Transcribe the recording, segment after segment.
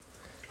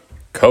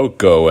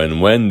Coco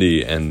and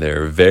Wendy and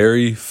their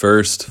very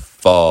first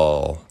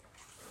fall.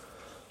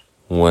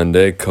 One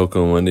day,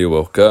 Coco and Wendy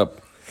woke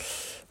up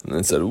and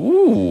they said,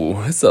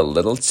 "Ooh, it's a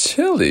little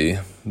chilly.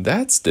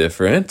 That's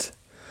different."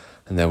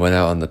 And they went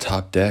out on the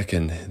top deck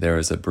and there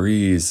was a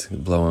breeze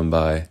blowing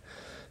by.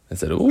 They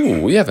said,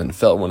 "Ooh, we haven't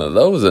felt one of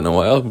those in a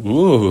while."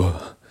 Ooh.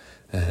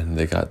 And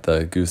they got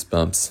the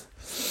goosebumps.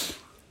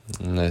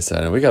 And they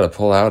said, "We got to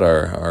pull out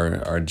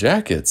our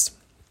jackets.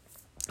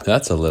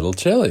 That's a little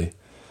chilly."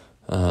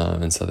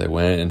 And so they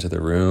went into the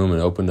room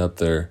and opened up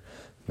their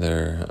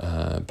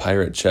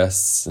pirate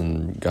chests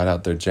and got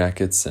out their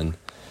jackets and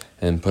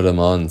put them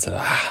on and said,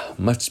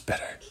 much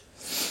better.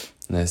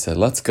 And they said,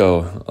 let's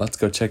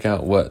go check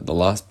out what the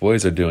Lost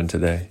Boys are doing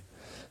today.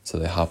 So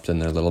they hopped in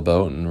their little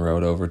boat and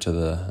rowed over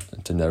to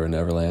Never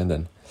Never Land,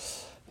 and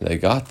they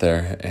got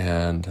there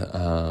and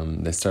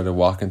they started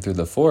walking through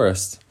the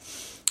forest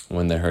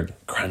when they heard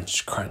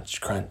crunch,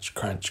 crunch, crunch,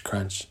 crunch,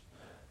 crunch.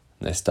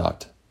 And they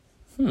stopped.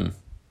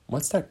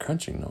 What's that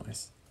crunching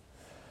noise?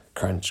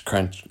 Crunch,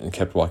 crunch, and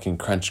kept walking.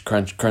 Crunch,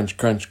 crunch, crunch,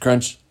 crunch,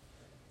 crunch.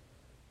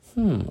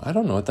 I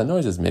don't know what that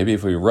noise is. Maybe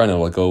if we run,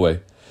 it'll go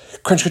away.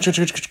 Crunch, crunch,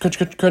 crunch, crunch, crunch,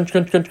 crunch,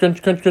 crunch,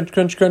 crunch, crunch, crunch, crunch, crunch,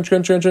 crunch,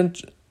 crunch, crunch,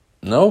 crunch.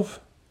 Nope,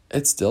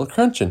 it's still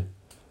crunching.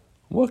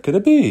 What could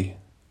it be?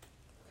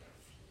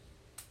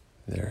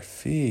 Their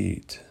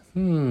feet.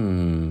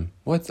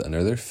 What's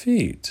under their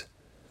feet?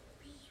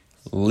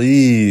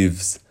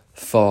 Leaves.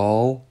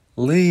 Fall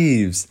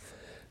leaves.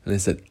 And they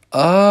said,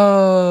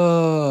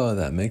 "Oh,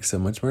 that makes so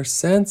much more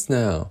sense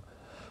now.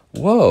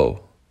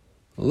 Whoa,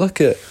 look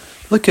at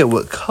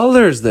what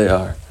colors they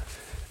are."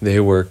 They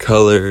were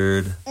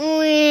colored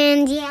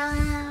orange,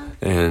 yellow,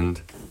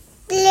 and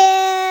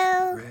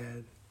blue,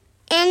 red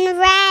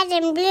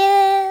and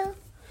blue.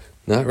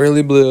 Not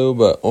really blue,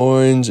 but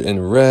orange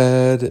and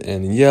red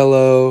and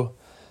yellow.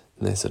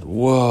 And they said,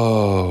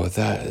 "Whoa,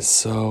 that is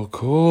so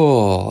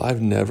cool.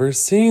 I've never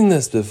seen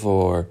this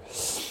before."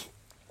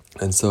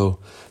 And so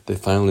they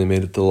finally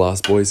made it to the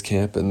Lost Boys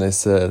camp, and they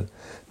said,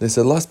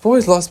 "Lost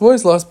Boys, Lost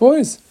Boys, Lost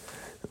Boys.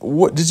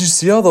 What, did you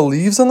see all the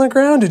leaves on the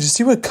ground? Did you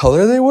see what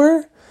color they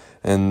were?"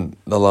 And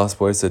the Lost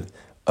Boys said,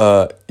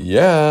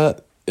 "Yeah,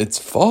 it's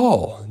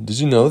fall. Did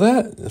you know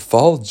that?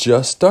 Fall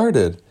just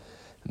started."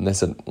 And they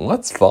said,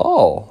 "What's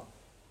fall?"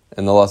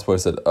 And the Lost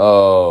Boys said,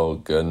 "Oh,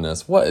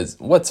 goodness,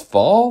 what's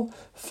fall?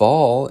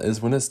 Fall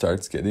is when it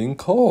starts getting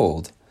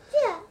cold."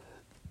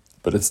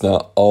 But it's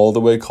not all the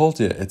way cold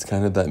yet. It's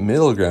kind of that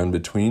middle ground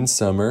between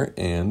summer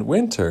and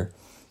winter.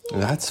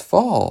 And that's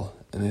fall.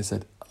 And they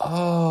said,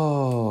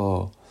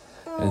 "Oh."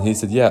 And he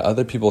said, "Yeah,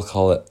 other people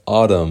call it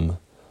autumn.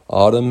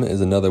 Autumn is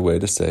another way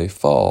to say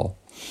fall."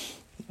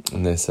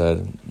 And they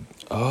said,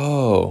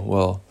 "Oh,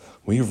 well,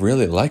 we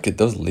really like it.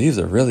 Those leaves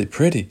are really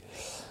pretty."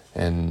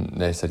 And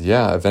they said,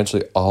 "Yeah,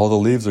 eventually all the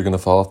leaves are going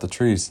to fall off the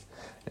trees."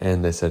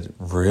 And they said,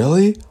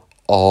 "Really?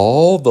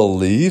 All the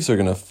leaves are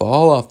going to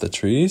fall off the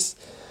trees?"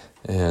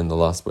 And the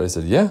Lost Boys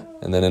said, "Yeah."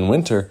 And then in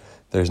winter,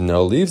 there's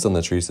no leaves on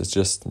the trees. It's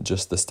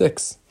just the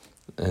sticks.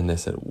 And they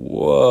said,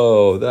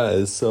 "Whoa, that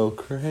is so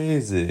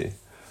crazy.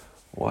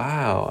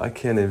 Wow, I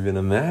can't even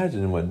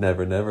imagine what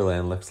Never Never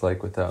Land looks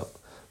like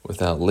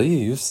without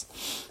leaves."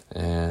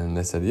 And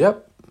they said,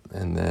 "Yep."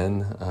 And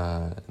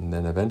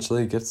then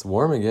eventually it gets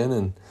warm again,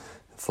 and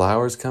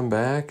flowers come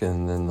back,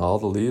 and then all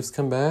the leaves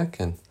come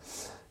back, and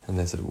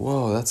they said,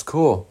 "Whoa, that's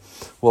cool.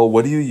 Well,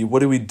 what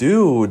do we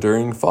do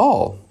during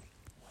fall?"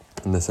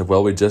 And they said,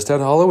 "Well, we just had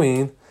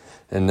Halloween,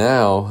 and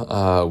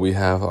now we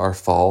have our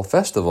fall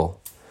festival."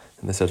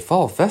 And they said,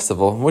 "Fall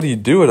festival? What do you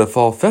do at a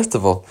fall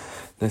festival?"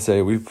 They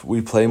say,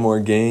 we play more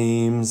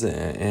games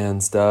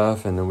and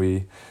stuff, and then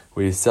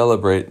we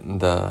celebrate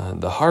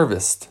the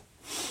harvest."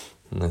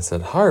 And they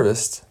said,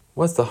 "Harvest?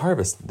 What's the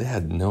harvest?" They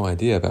had no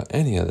idea about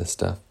any of this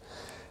stuff.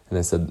 And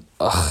they said,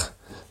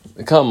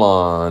 "Come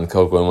on,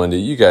 Coco and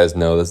Wendy, you guys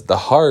know this.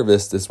 The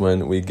harvest is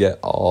when we get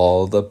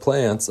all the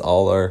plants,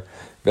 all our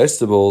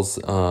vegetables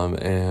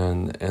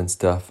and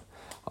stuff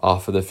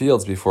off of the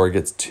fields before it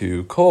gets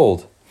too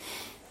cold."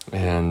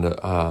 And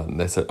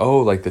they said, "Oh,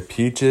 like the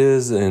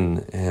peaches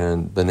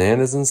and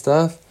bananas and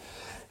stuff?"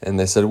 And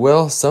they said,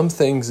 "Well, some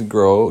things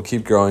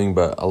keep growing,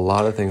 but a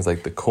lot of things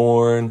like the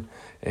corn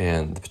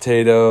and the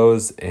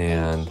potatoes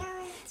and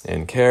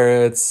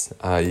carrots,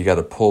 you got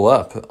to pull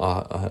up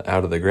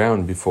out of the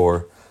ground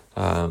before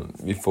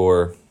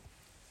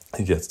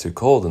it gets too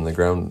cold and the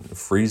ground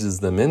freezes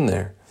them in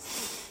there."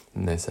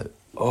 And they said,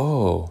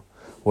 "Oh,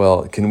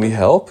 well, can we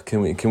help?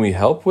 Can we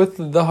help with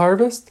the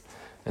harvest?"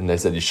 And they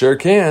said, "You sure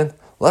can.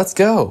 Let's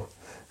go."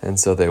 And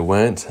so they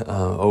went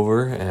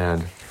over,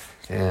 and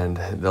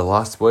the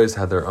Lost Boys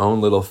had their own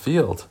little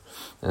field,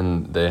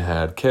 and they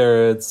had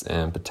carrots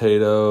and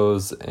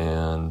potatoes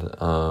and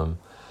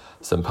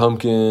some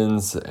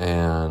pumpkins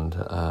and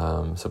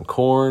some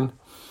corn.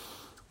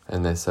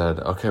 And they said,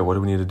 "Okay, what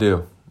do we need to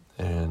do?"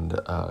 And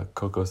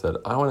Coco said,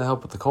 "I want to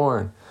help with the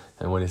corn."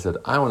 And Wendy said,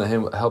 "I want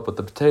to help with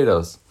the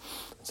potatoes."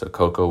 So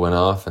Coco went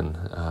off, and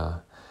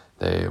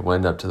they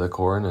went up to the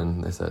corn, and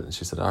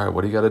she said, "All right,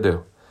 what do you got to do?"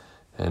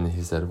 And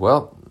he said,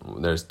 well,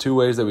 there's 2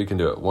 ways that we can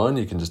do it. One,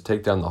 you can just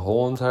take down the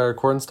whole entire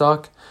corn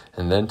stalk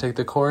and then take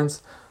the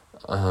corns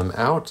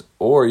out,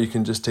 or you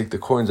can just take the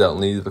corns out and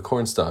leave the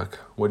corn stalk.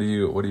 What do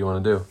you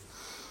want to do?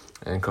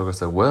 And Coco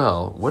said,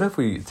 well, what if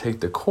we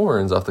take the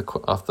corns off the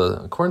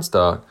corn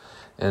stalk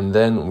and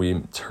then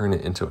we turn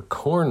it into a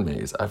corn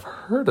maze? I've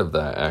heard of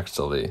that,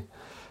 actually.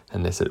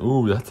 And they said,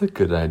 ooh, that's a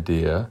good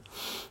idea.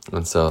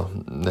 And so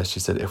then she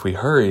said, if we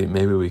hurry,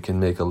 maybe we can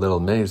make a little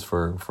maze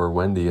for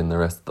Wendy and the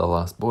rest of the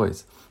Lost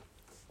Boys.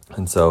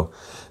 And so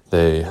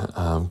they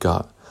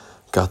got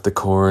the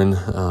corn,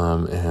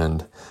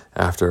 and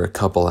after a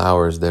couple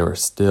hours, they were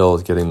still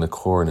getting the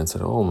corn and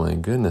said, oh my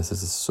goodness,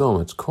 this is so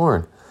much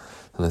corn.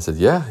 And I said,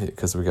 yeah,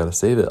 because we got to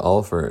save it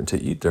all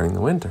to eat during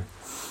the winter.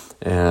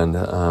 And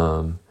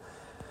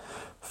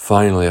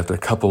finally, after a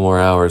couple more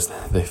hours,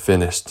 they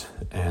finished.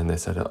 And they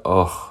said,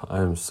 oh,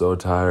 I'm so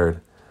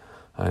tired.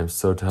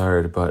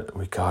 But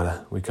we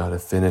gotta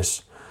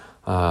finish.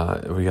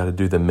 We gotta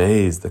do the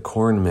maze, the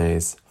corn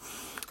maze.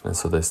 And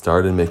so they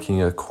started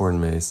making a corn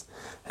maze.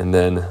 And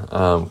then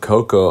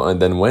Coco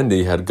and then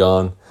Wendy had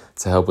gone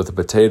to help with the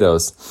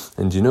potatoes.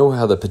 And do you know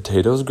how the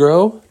potatoes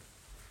grow?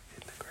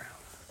 In the ground.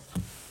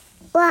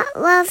 What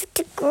was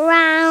the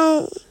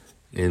ground?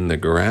 In the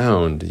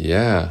ground,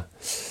 yeah.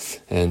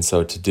 And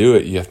so to do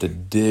it, you have to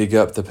dig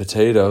up the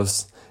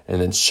potatoes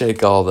and then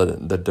shake all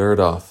the dirt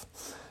off.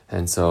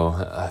 And so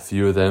a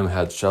few of them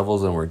had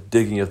shovels and were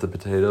digging up the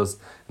potatoes,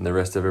 and the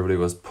rest of everybody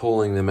was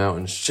pulling them out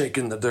and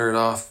shaking the dirt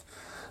off.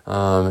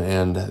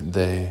 And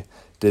they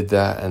did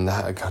that, and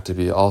that got to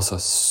be also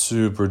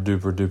super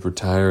duper duper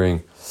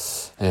tiring.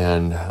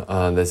 And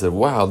they said,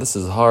 wow, this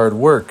is hard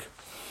work.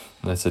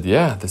 And I said,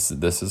 yeah, this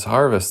is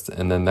harvest.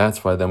 And then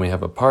that's why then we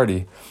have a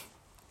party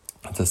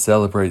to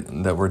celebrate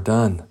that we're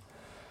done.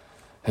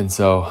 And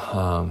so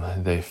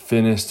they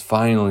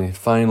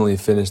finally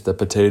finished the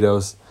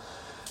potatoes,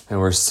 and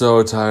were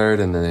so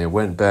tired. And then they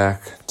went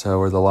back to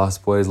where the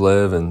Lost Boys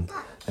live, and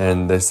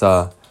they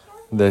saw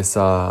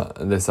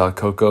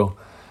Coco,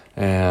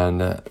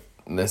 and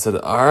they said,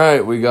 all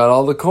right, we got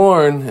all the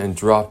corn, and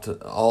dropped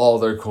all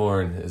their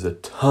corn. Is a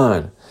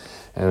ton.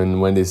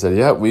 And Wendy said,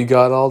 yeah, we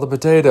got all the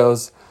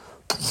potatoes,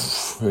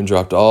 and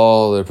dropped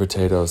all their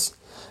potatoes.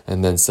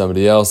 And then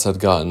somebody else had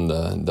gotten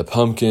the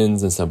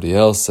pumpkins, and somebody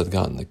else had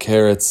gotten the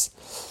carrots.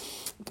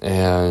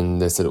 And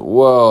they said,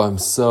 whoa, I'm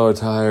so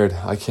tired.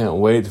 I can't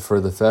wait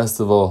for the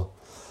festival.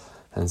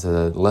 And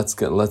said, let's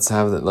go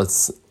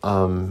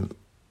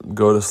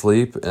to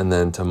sleep, and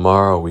then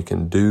tomorrow we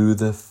can do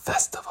the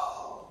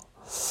festival.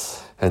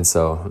 And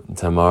so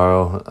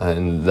tomorrow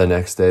and the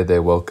next day they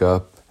woke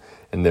up,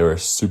 and they were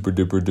super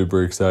duper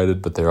duper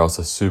excited, but they're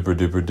also super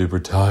duper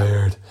duper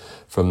tired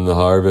from the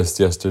harvest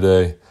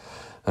yesterday.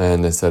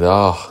 And they said,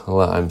 oh,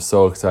 well, I'm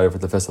so excited for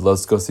the festival.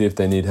 Let's go see if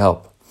they need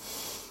help.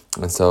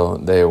 And so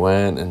they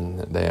went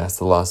and they asked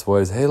the Lost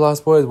Boys, hey,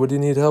 Lost Boys, what do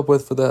you need help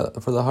with for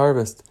the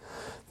harvest?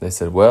 They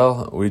said,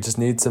 well, we just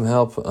need some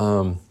help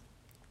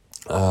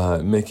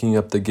making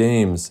up the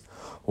games.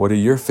 What are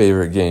your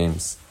favorite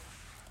games?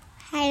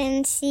 Hide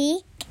and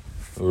seek.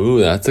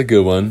 Ooh, that's a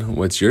good one.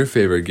 What's your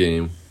favorite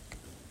game?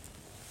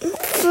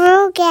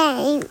 Fruit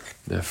game.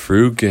 The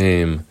fruit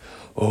game.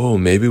 Oh,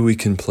 maybe we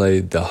can play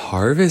the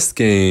harvest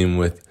game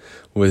with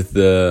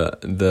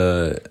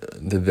the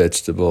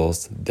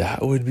vegetables.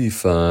 That would be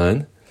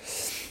fun.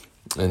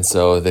 And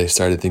so they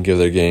started thinking of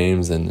their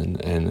games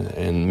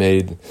and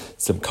made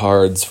some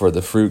cards for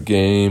the fruit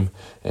game,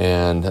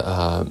 and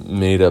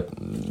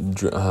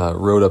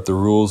wrote up the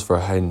rules for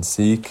hide and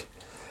seek.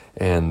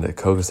 And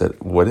Coco said,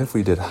 what if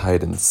we did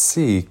hide and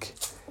seek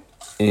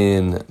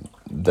in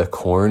the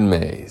corn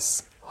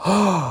maze?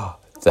 Oh,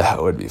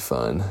 that would be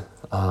fun.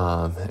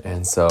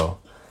 And so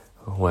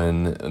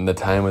when the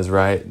time was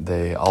right,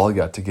 they all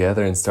got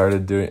together and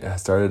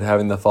started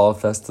having the fall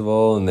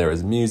festival, and there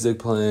was music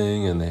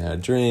playing, and they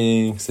had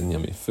drinks and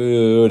yummy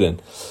food,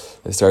 and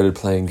they started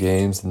playing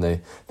games, and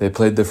they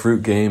played the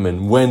fruit game,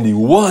 and Wendy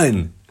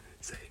won.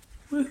 Say,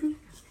 woohoo.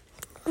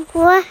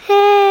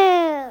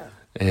 Woohoo.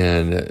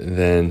 And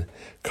then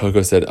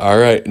Coco said, all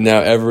right, now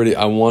everybody,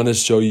 I want to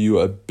show you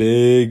a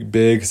big,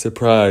 big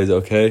surprise,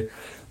 okay?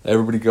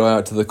 Everybody go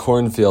out to the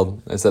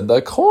cornfield. I said,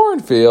 the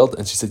cornfield?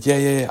 And she said,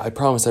 yeah, I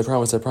promise. And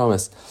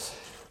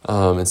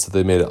so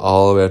they made it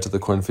all the way out to the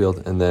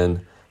cornfield. And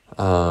then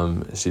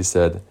she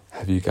said,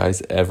 have you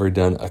guys ever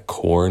done a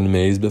corn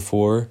maze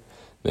before? And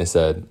they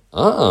said,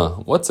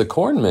 what's a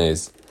corn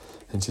maze?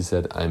 And she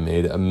said, I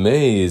made a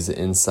maze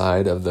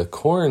inside of the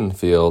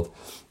cornfield.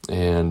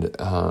 And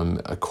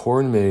a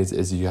corn maze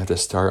is you have to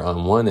start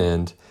on one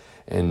end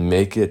and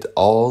make it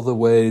all the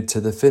way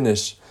to the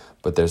finish.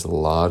 But there's a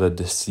lot of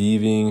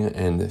deceiving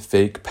and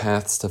fake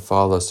paths to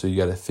follow, so you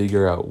got to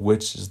figure out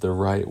which is the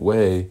right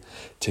way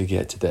to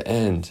get to the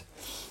end.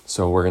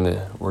 So we're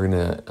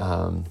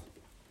gonna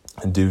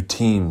do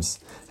teams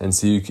and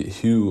see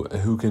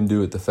who can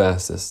do it the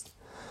fastest.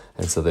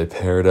 And so they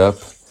paired up,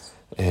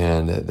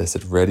 and they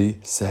said, "Ready,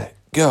 set,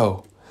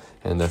 go!"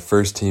 And the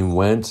first team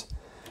went,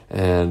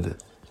 and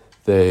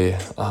they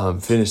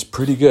finished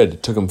pretty good.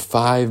 It took them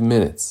 5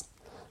 minutes.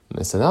 And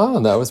they said, oh,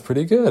 that was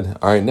pretty good.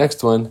 All right,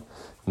 next one.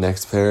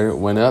 Next pair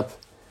went up.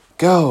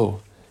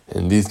 Go.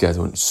 And these guys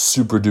went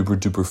super duper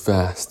duper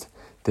fast.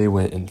 They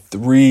went in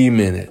 3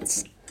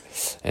 minutes.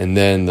 And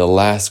then the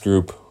last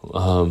group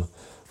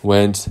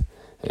went,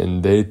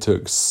 and they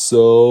took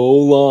so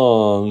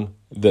long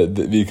that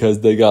because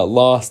they got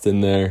lost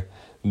in there,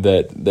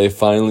 that they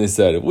finally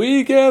said,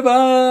 we give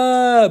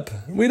up.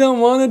 We don't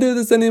want to do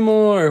this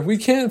anymore. We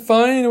can't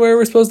find where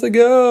we're supposed to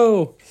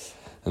go.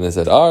 And they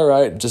said, all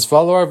right, just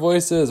follow our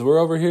voices. We're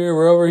over here.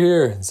 We're over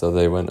here. And so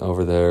they went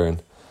over there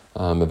and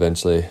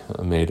eventually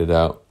made it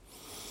out.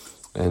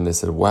 And they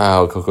said,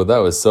 wow, Coco, that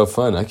was so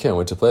fun. I can't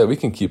wait to play it. We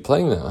can keep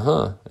playing that,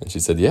 huh? And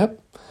she said,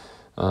 yep.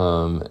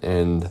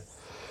 And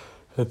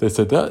they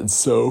said, that's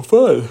so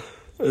fun.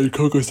 And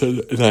Coco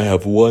said, and I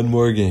have one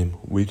more game.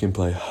 We can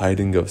play hide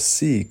and go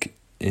seek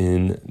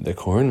in the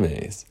corn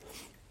maze.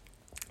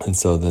 And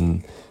so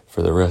then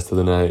for the rest of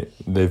the night,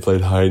 they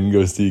played hide and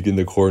go seek in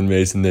the corn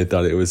maze, and they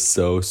thought it was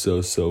so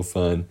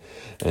fun.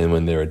 And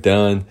when they were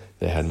done,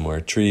 they had more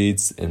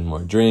treats and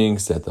more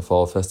drinks at the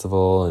fall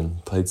festival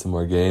and played some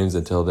more games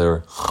until they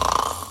were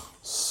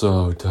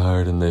so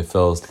tired and they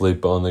fell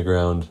asleep on the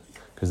ground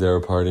because they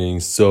were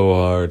partying so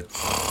hard.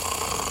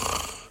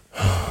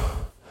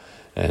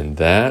 And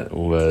that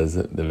was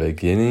the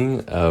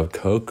beginning of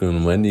Coco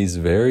and Wendy's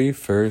very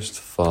first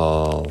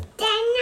fall.